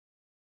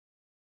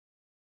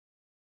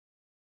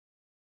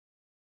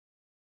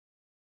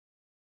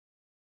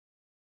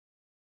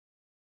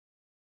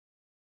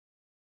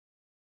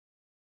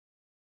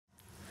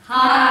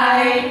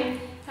Hi!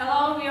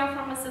 Hello, we are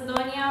from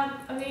Macedonia.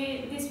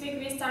 This week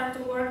we start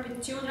to work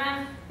with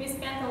children. We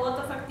spent a lot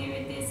of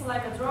activities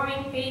like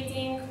drawing,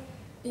 painting.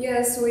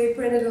 Yes, we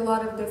printed a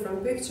lot of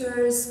different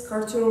pictures,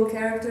 cartoon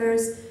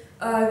characters.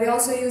 They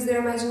also used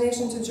their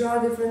imagination to draw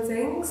different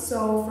things,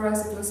 so for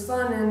us it was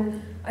fun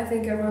and I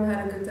think everyone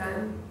had a good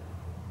time.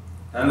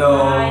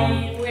 Hello!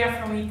 Hi, we are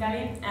from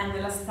Italy and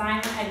the last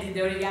time I did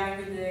the origami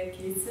with the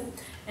kids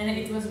and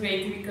it was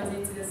great because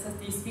it's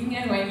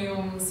satisfying when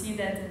you see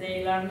that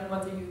they learn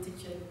what you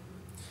teach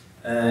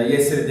them.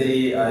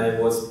 Yesterday I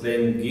was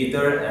playing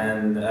guitar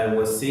and I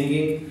was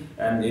singing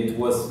and it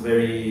was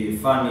very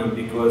funny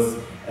because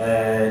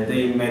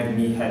they made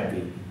me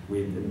happy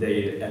with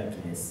their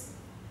happiness.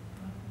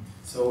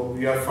 So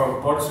we are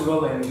from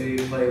Portugal and we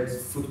played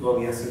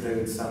football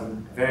yesterday with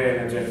some very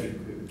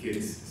energetic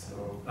kids.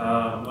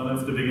 One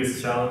of the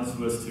biggest challenges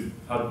was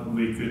how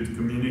we could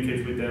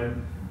communicate with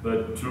them,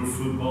 but through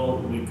football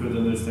we could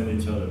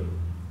understand each other.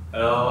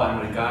 Hello, I'm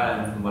Ricard,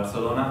 I'm from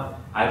Barcelona.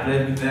 I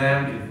played with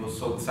them, it was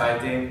so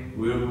exciting.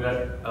 We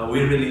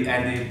really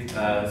ended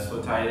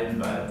so tired,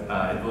 but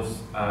it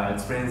was an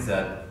experience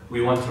that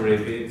we want to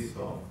repeat,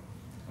 so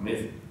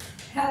amazing.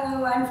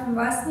 Hello, I'm from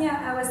Bosnia.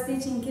 I was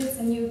teaching kids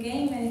a new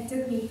game and it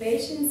took me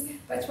patience,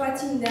 but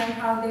watching them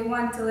how they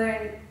want to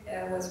learn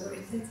was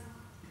worth it.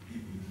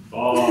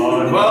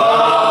 Bye!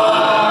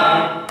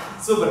 Bye!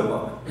 Super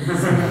Bowl!